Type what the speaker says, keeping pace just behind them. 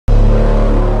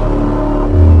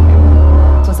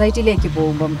സൊസൈറ്റിയിലേക്ക്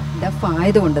പോകുമ്പം ഡഫ്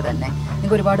ആയതുകൊണ്ട് തന്നെ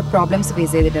നിങ്ങൾക്ക് ഒരുപാട് പ്രോബ്ലംസ്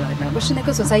ഫേസ് ചെയ്തിട്ടുണ്ട്. പക്ഷെ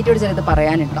നിങ്ങൾക്ക് സൊസൈറ്റിയോട് ചിലത്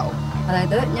പറയാനുണ്ടാവും.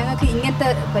 അതായത് ഞങ്ങൾക്ക് ഇങ്ങനത്തെ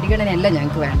പരിഗണനയല്ല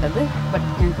ഞങ്ങൾക്ക് വേണ്ടത്, ബട്ട്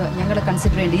ഞങ്ങൾ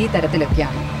കൺസിഡർ ചെയ്യേണ്ടത് ഈ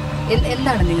തരത്തിലൊക്കെയാണ്.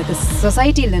 എന്താണ് നിങ്ങൾക്ക്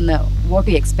സൊസൈറ്റിയിൽ നിന്ന് വാട്ട്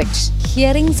യു എക്സ്പെക്ട്?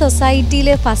 ഹിയറിംഗ് സൊസൈറ്റിയിൽ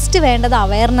ഫസ്റ്റ് വേണ്ടത്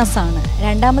അവയർനെസ് ആണ്.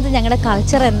 രണ്ടാമത് ഞങ്ങളുടെ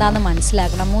കൾച്ചർ എന്താണെന്ന്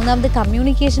മനസ്സിലാക്കണം. മൂന്നാമത്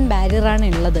കമ്മ്യൂണിക്കേഷൻ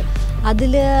ബാരിയറാണ് ഉള്ളത്.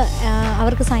 അതിൽ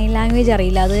അവർക്ക് സൈൻ ലാംഗ്വേജ്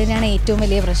അറിയില്ല. അത് തന്നെയാണ് ഏറ്റവും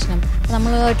വലിയ പ്രശ്നം.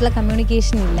 നമ്മളുമായിട്ടുള്ള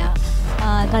കമ്മ്യൂണിക്കേഷൻ ഇല്ല,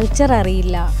 കൾച്ചർ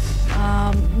അറിയില്ല.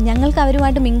 ഞങ്ങൾക്ക്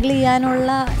അവരുമായിട്ട് മിങ്കിൾ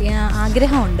ചെയ്യാനുള്ള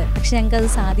ആഗ്രഹമുണ്ട്, പക്ഷെ ഞങ്ങൾക്കത്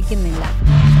സാധിക്കുന്നില്ല.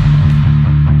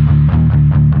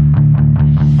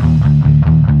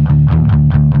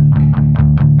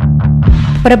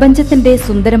 പ്രപഞ്ചത്തിന്റെ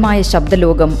സുന്ദരമായ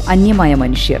ശബ്ദലോകം, അന്യമായ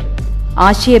മനുഷ്യർ,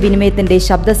 ആശയവിനിമയത്തിന്റെ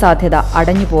ശബ്ദസാധ്യത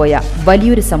അടഞ്ഞുപോയ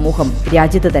വലിയൊരു സമൂഹം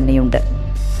രാജ്യത്ത് തന്നെയുണ്ട്.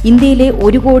 ഇന്ത്യയിലെ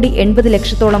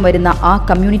 1,80,00,000 വരുന്ന ആ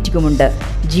കമ്മ്യൂണിറ്റിക്കുമുണ്ട്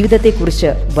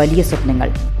ജീവിതത്തെക്കുറിച്ച് വലിയ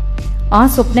സ്വപ്നങ്ങൾ. ആ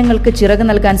സ്വപ്നങ്ങൾക്ക് ചിറക്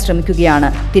നൽകാൻ ശ്രമിക്കുകയാണ്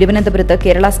തിരുവനന്തപുരത്ത്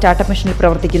കേരള സ്റ്റാർട്ടപ്പ് മിഷനിൽ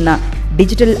പ്രവർത്തിക്കുന്ന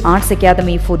digital arts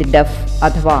academy for the def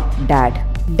അഥവാ DAAD.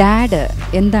 DAAD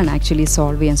എന്താണ് ആക്ച്വലി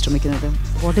സോൾവ് ചെയ്യാൻ ശ്രമിക്കുന്നത്?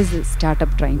 What is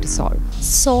startup trying to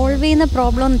solve ചെയ്യുന്ന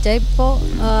പ്രോബ്ലം എന്ന് വെച്ചാൽ, ഇപ്പോൾ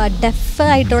ഡെഫ്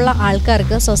ആയിട്ടുള്ള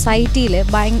ആൾക്കാർക്ക് സൊസൈറ്റിയിൽ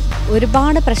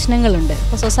ഒരുപാട് പ്രശ്നങ്ങളുണ്ട്.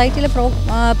 ഇപ്പോൾ സൊസൈറ്റിയിൽ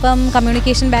ഇപ്പം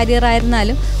കമ്മ്യൂണിക്കേഷൻ ബാരിയർ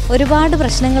ആയിരുന്നാലും ഒരുപാട്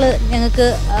പ്രശ്നങ്ങൾ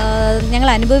ഞങ്ങൾ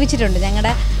അനുഭവിച്ചിട്ടുണ്ട്.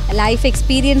 ഞങ്ങളുടെ ലൈഫ്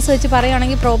എക്സ്പീരിയൻസ് വെച്ച്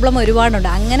പറയുകയാണെങ്കിൽ പ്രോബ്ലം ഒരുപാടുണ്ട്.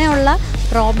 അങ്ങനെയുള്ള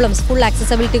പ്രോബ്ലംസ് ഫുൾ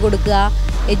ആക്സസിബിലിറ്റി കൊടുക്കുക,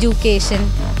 എഡ്യൂക്കേഷൻ,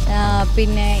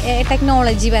 പിന്നെ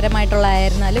ടെക്നോളജി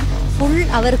പരമായിട്ടുള്ളതായിരുന്നാലും ഫുൾ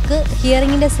അവർക്ക്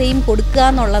ഹിയറിങ്ങിൻ്റെ സെയിം കൊടുക്കുക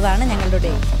എന്നുള്ളതാണ്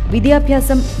ഞങ്ങളുടെ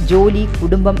വിദ്യാഭ്യാസം, ജോലി,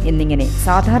 കുടുംബം എന്നിങ്ങനെ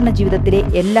സാധാരണ ജീവിതത്തിലെ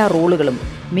എല്ലാ റോളുകളും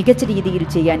മികച്ച രീതിയിൽ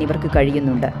ചെയ്യാൻ ഇവർക്ക്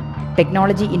കഴിയുന്നുണ്ട്.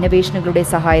 ടെക്നോളജി ഇന്നൊവേഷനുകളുടെ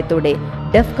സഹായത്തോടെ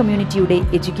ഡെഫ് കമ്മ്യൂണിറ്റിയുടെ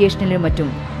എഡ്യൂക്കേഷനിലും മറ്റും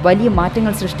വലിയ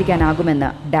മാറ്റങ്ങൾ സൃഷ്ടിക്കാനാകുമെന്ന്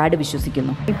DAAD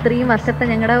വിശ്വസിക്കുന്നു. ഇത്രയും വർഷത്തെ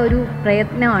ഞങ്ങളുടെ ഒരു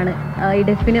പ്രയത്നമാണ് ഈ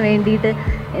ഡെഫിന് വേണ്ടിയിട്ട്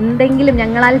എന്തെങ്കിലും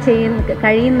ഞങ്ങളാൽ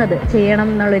കഴിയുന്നത് ചെയ്യണം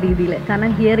എന്നുള്ള രീതിയിൽ.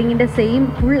 കാരണം ഹിയറിങ്ങിൻ്റെ സെയിം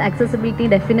ഫുൾ ആക്സസിബിലിറ്റി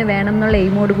ഡെഫിന് വേണം എന്നുള്ള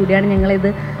എയിമോട് കൂടിയാണ് ഞങ്ങളിത്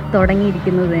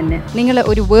തുടങ്ങിയിരിക്കുന്നത് തന്നെ. നിങ്ങൾ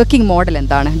ഒരു വർക്കിംഗ് മോഡൽ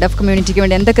എന്താണ്? ഡെഫ് കമ്മ്യൂണിറ്റിക്ക്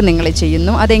വേണ്ടി എന്തൊക്കെ നിങ്ങൾ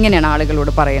ചെയ്യുന്നു? അതെങ്ങനെയാണ്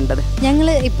ആളുകളോട് പറയേണ്ടത്? ഞങ്ങൾ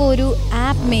ഇപ്പോൾ ഒരു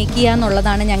ആപ്പ് മേക്ക് ചെയ്യുക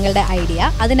എന്നുള്ളതാണ് ഞങ്ങളുടെ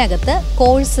ഐഡിയ. അതിനകത്ത്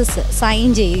കോഴ്സസ് സൈൻ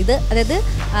ചെയ്ത്, അതായത്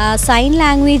സൈൻ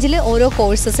ലാംഗ്വേജിൽ ഓരോ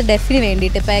കോഴ്സസ് ഡെഫിന്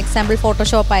വേണ്ടിയിട്ട്, ഇപ്പോൾ എക്സാമ്പിൾ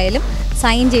ഫോട്ടോഷോപ്പ് ആയാലും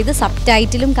സൈൻ ചെയ്ത് സബ്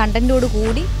ടൈറ്റിലും കണ്ടൻറ്റോട്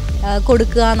കൂടി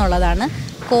കൊടുക്കുക എന്നുള്ളതാണ്.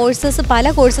 പല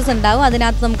കോഴ്സസ് ഉണ്ടാവും.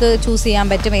 അതിനകത്ത് നമുക്ക് ചൂസ് ചെയ്യാൻ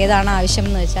പറ്റും ഏതാണ് ആവശ്യം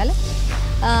എന്ന് വെച്ചാൽ.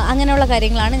 അങ്ങനെയുള്ള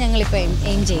കാര്യങ്ങളാണ് ഞങ്ങളിപ്പോൾ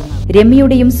എയിം ചെയ്യുന്നത്.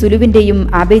 രമ്യയുടെയും സുലുവിൻ്റെയും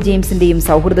ആബെ ജെയിംസിൻ്റെയും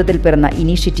സൗഹൃദത്തിൽ പിറന്ന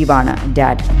ഇനീഷ്യേറ്റീവാണ്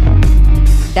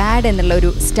DAAD എന്നുള്ള ഒരു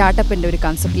സ്റ്റാർട്ടപ്പിൻ്റെ ഒരു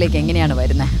കൺസെപ്റ്റിലേക്ക് എങ്ങനെയാണ്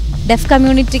വരുന്നത്? ഡെഫ്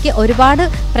കമ്മ്യൂണിറ്റിക്ക് ഒരുപാട്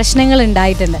പ്രശ്നങ്ങൾ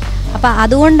ഉണ്ടായിട്ടുണ്ട്. അപ്പോൾ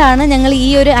അതുകൊണ്ടാണ് ഞങ്ങൾ ഈ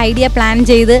ഒരു ഐഡിയ പ്ലാൻ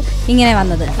ചെയ്ത് ഇങ്ങനെ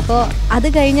വന്നത്. അപ്പോൾ അത്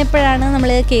കഴിഞ്ഞപ്പോഴാണ്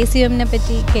നമ്മൾ KCMനെ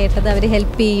പറ്റി കേട്ടത്. അവർ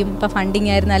ഹെൽപ്പ് ചെയ്യും, ഇപ്പോൾ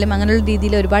ഫണ്ടിങ് ആയിരുന്നാലും അങ്ങനെയുള്ള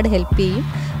രീതിയിൽ ഒരുപാട് ഹെൽപ്പ് ചെയ്യും.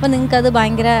 അപ്പോൾ നിങ്ങൾക്കത്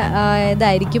ഭയങ്കര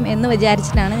ഇതായിരിക്കും എന്ന്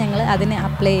വിചാരിച്ചിട്ടാണ് ഞങ്ങൾ അതിനെ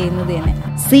അപ്ലൈ ചെയ്യുന്നത് തന്നെ.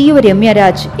 CEO രമ്യ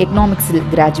രാജ് എക്കണോമിക്സിൽ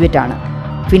ഗ്രാജുവേറ്റ് ആണ്.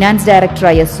 ഫിനാൻസ്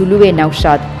ഡയറക്ടറായ സുലുവെ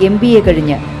നൌഷാദ് MBA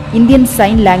കഴിഞ്ഞ് ഇന്ത്യൻ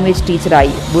സൈൻ ലാംഗ്വേജ്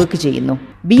ടീച്ചറായി വർക്ക് ചെയ്യുന്നു.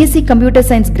 BSc computer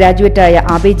science ഗ്രാജുവേറ്റായ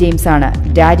Abe James ആണ്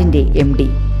DAADന്റെ MD.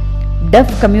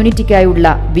 ഡെഫ് കമ്മ്യൂണിറ്റിക്കായുള്ള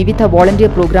വിവിധ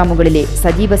വോളണ്ടിയർ പ്രോഗ്രാമുകളിലെ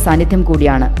സജീവ സാന്നിധ്യം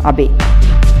കൂടിയാണ് അബെ.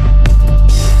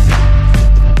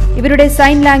 ഇവരുടെ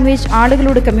സൈൻ ലാംഗ്വേജ്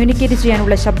ആളുകളോട് കമ്മ്യൂണിക്കേറ്റ്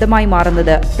ചെയ്യാനുള്ള ശബ്ദമായി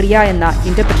മാറുന്നത് പ്രിയ എന്ന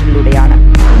ഇന്റർപ്രറ്ററിലൂടെയാണ്.